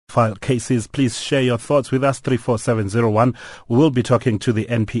File cases. Please share your thoughts with us, 34701. We will be talking to the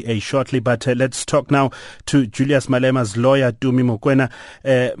NPA shortly, but let's talk now to Julius Malema's lawyer, Tumi Mokoena.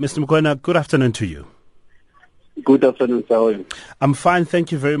 Mr. Mokoena, good afternoon to you. Good afternoon, sir. How are you? I'm fine,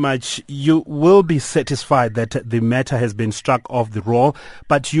 thank you very much. You will be satisfied that the matter has been struck off the roll,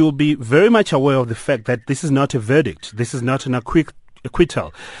 but you'll be very much aware of the fact that this is not a verdict. This is not an acquittal.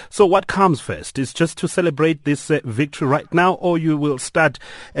 So what comes first? Is just to celebrate this victory right now, or you will start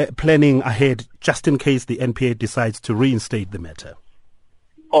planning ahead just in case the NPA decides to reinstate the matter?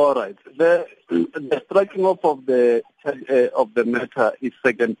 All right. The striking off of the matter is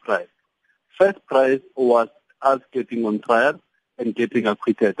second prize. First prize was us getting on trial and getting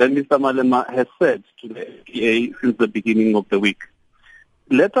acquitted. And Mr. Malema has said to the NPA since the beginning of the week,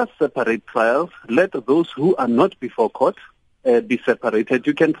 let us separate trials. Let those who are not before court be separated.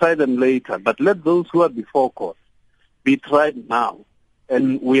 You can try them later, but let those who are before court be tried now.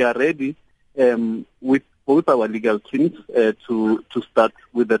 And we are ready with both our legal teams to start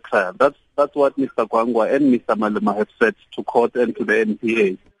with the trial. That's what Mr. Gwangwa and Mr. Malema have said to court and to the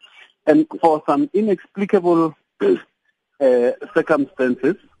NPA. And for some inexplicable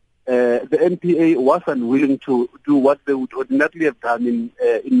circumstances, the NPA was unwilling to do what they would ordinarily have done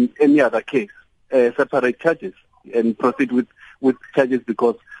in any other case, separate charges and proceed with charges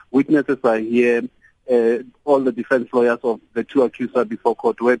because witnesses are here. All the defense lawyers of the two accused are before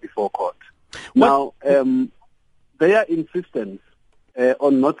court were before court. Now, their insistence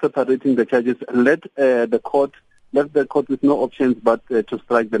on not separating the charges left the court with no options but to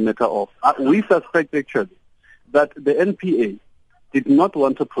strike the matter off. We suspect actually that the NPA did not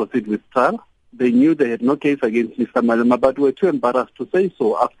want to proceed with trial. They knew they had no case against Mr. Malema, but were too embarrassed to say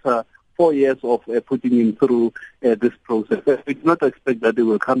so after 4 years of putting him through this process. We do not expect that they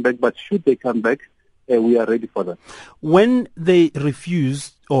will come back, but should they come back, we are ready for that. When they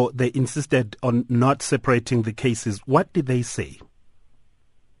refused or they insisted on not separating the cases, what did they say?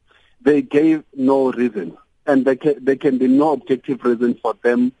 They gave no reason. And there can be no objective reason for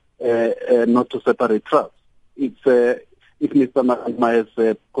them not to separate trials. If Mr. Malema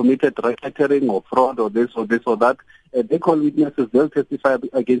has committed racketeering or fraud or this or that, they call witnesses, they'll testify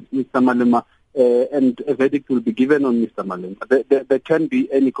against Mr. Malema, and a verdict will be given on Mr. Malema. There can be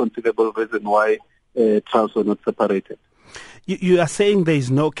any conceivable reason why trials were not separated. You are saying there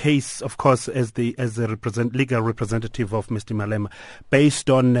is no case, of course, as a legal representative of Mr. Malema, based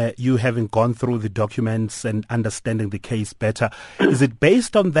on you having gone through the documents and understanding the case better. Is it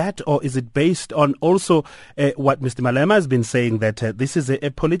based on that, or is it based on also what Mr. Malema has been saying, that this is a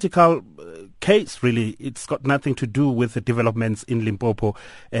political case, really? It's got nothing to do with the developments in Limpopo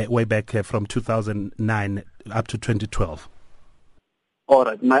way back from 2009 up to 2012. All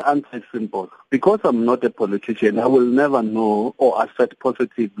right, my answer is simple. Because I'm not a politician, I will never know or assert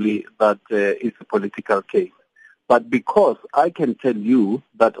positively that it's a political case. But because I can tell you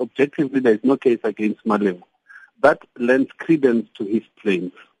that objectively there is no case against Malema, that lends credence to his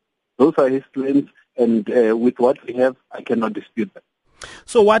claims. Those are his claims, and with what we have, I cannot dispute them.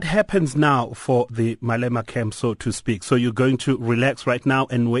 So what happens now for the Malema camp, so to speak? So you're going to relax right now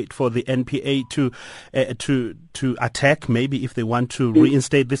and wait for the NPA to attack, maybe if they want to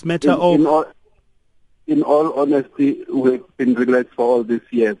reinstate this matter? In all honesty, we've been relaxed for all these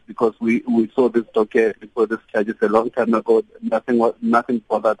years because we saw this docket before this charges a long time ago. Nothing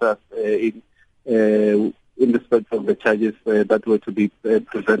bothered us in respect of the charges that were to be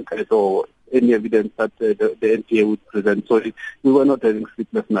presented or any evidence that the NPA would present. So we were not having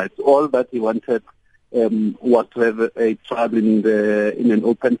sleepless nights. All that he wanted was to have a trial in an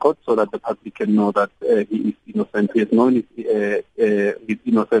open court so that the public can know that he is innocent. He has known he's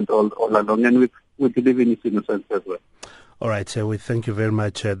innocent all along, and we believe in his innocence as well. All right, we thank you very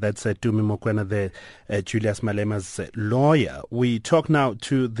much. That's Tumi Mokoena, Julius Malema's lawyer. We talk now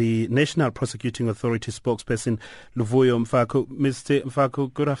to the National Prosecuting Authority spokesperson, Luvuyo Mfaku. Mr.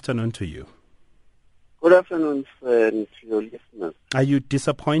 Mfaku, good afternoon to you. Good afternoon to your listeners. Are you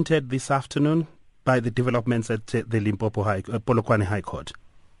disappointed this afternoon by the developments at the Limpopo Polokwane High Court?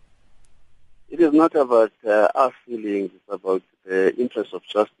 It is not about our feelings, it's about the interest of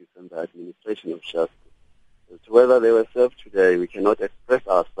justice and the administration of justice. As to whether they were served today, we cannot express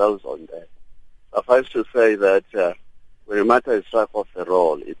ourselves on that. Suffice to say that when a matter is struck off the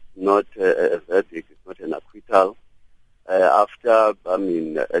roll, it's not a verdict, it's not an acquittal. After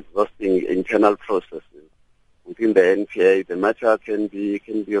exhausting internal processes within the NPA, the matter can be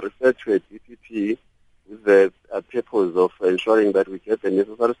referred to a DPP with the purpose of ensuring that we get the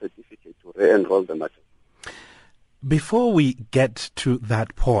necessary certificate to re-enroll the matter. Before we get to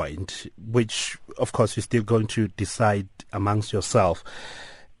that point, which of course you're still going to decide amongst yourself,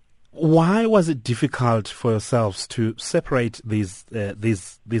 Why was it difficult for yourselves to separate these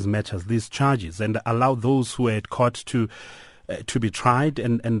matters, these charges, and allow those who were at court to be tried,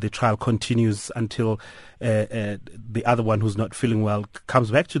 and the trial continues until the other one who's not feeling well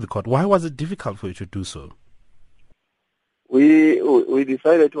comes back to the court? Why was it difficult for you to do so? We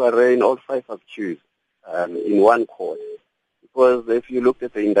decided to arraign all 5 accused in one court, because if you looked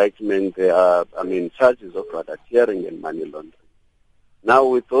at the indictment, there are, charges of racketeering and money laundering. Now,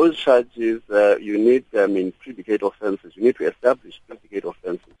 with those charges, you need, predicate offenses. You need to establish predicate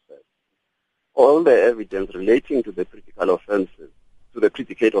offenses first. All the evidence relating to the predicate offenses,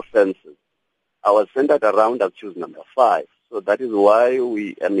 was centered around accused number 5. So that is why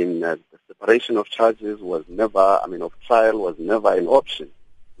the separation of charges was never, of trial was never an option.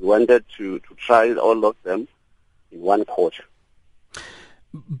 We wanted to try all of them in one court.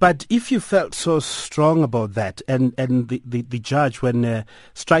 But if you felt so strong about that, and the judge, when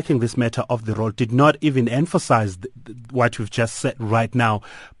striking this matter off the roll, did not even emphasize what you've just said right now,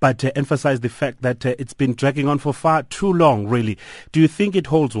 but emphasize the fact that it's been dragging on for far too long, really, do you think it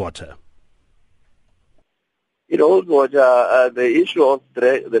holds water? It holds water. The issue of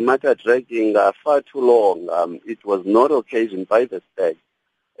the matter dragging far too long, it was not occasioned by the state.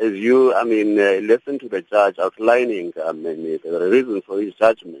 As you, listen to the judge outlining the reasons for his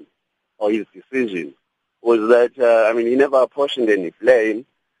judgment or his decision, was that, he never apportioned any blame.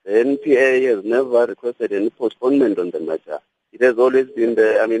 The NPA has never requested any postponement on the matter. It has always been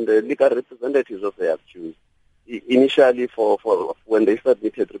the legal representatives of the accused, initially for when they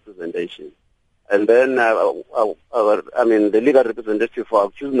submitted representation. And then, the legal representative for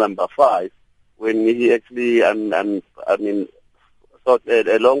accused number 5, when he actually, sought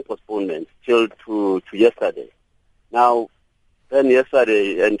a long postponement till to yesterday. Now, then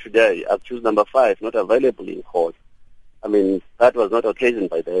yesterday and today, accused number 5 not available in court. That was not occasioned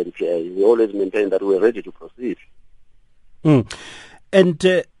by the NPA. We always maintain that we're ready to proceed. And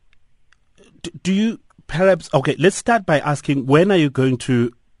do you perhaps, okay, let's start by asking, when are you going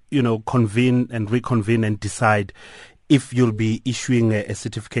to, convene and reconvene and decide if you'll be issuing a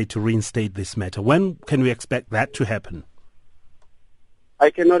certificate to reinstate this matter? When can we expect that to happen? I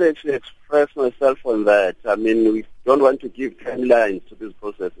cannot actually express myself on that. We don't want to give timelines to these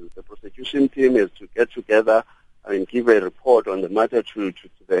processes. The prosecution team is to get together, give a report on the matter to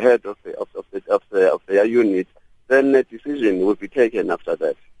the head of their unit. Then a decision will be taken after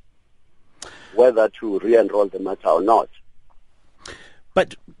that, whether to re-enroll the matter or not.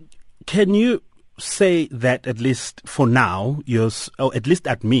 But can you say that, at least for now, or at least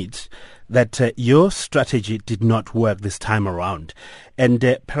admit that your strategy did not work this time around,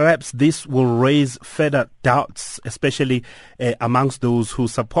 and perhaps this will raise further doubts, especially amongst those who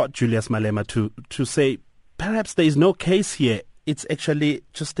support Julius Malema, to say perhaps there is no case here. It's actually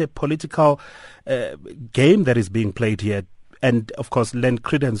just a political game that is being played here, and of course lend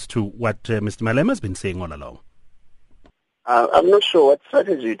credence to what Mr. Malema has been saying all along. I'm not sure what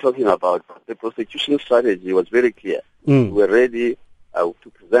strategy you're talking about. The prosecution strategy was very clear. We were ready to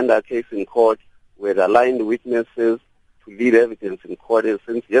present our case in court. We had aligned witnesses to lead evidence in court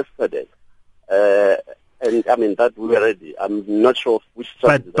since yesterday. That we were ready. I'm not sure which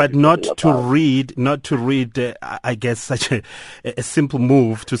strategy. But not to read, I guess, such a simple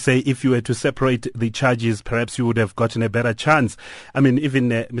move to say if you were to separate the charges, perhaps you would have gotten a better chance. Even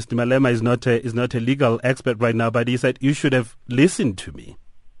Mr. Malema is not a legal expert right now, but he said you should have listened to me.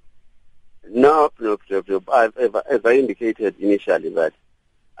 No. As I indicated initially, that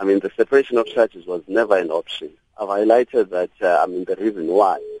the separation of charges was never an option. I've highlighted that. The reason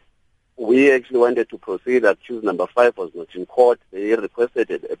why. We actually wanted to proceed. Accused number 5 was not in court. They requested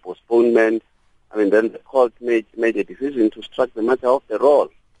a postponement. Then the court made a decision to strike the matter off the roll.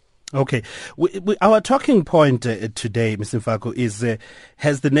 Okay. Our talking point today, Mr. Mfako, is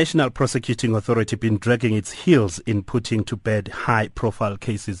has the National Prosecuting Authority been dragging its heels in putting to bed high-profile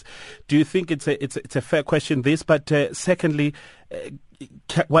cases? Do you think it's a fair question, this? But secondly,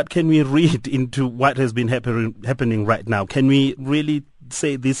 what can we read into what has been happening right now? Can we really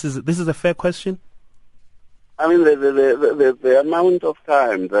say this is a fair question? The amount of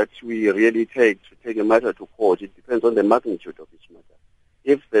time that we really take to take a matter to court, it depends on the magnitude of each matter.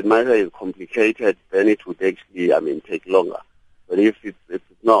 If the matter is complicated, then it would actually, take longer. But if it's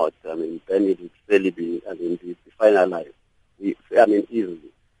not, then it would really be finalized, easily.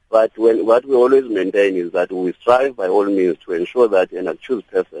 But what we always maintain is that we strive by all means to ensure that an accused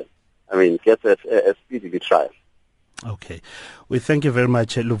person, gets a speedy trial. Okay. We thank you very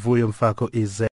much. Luvuyo Mfako is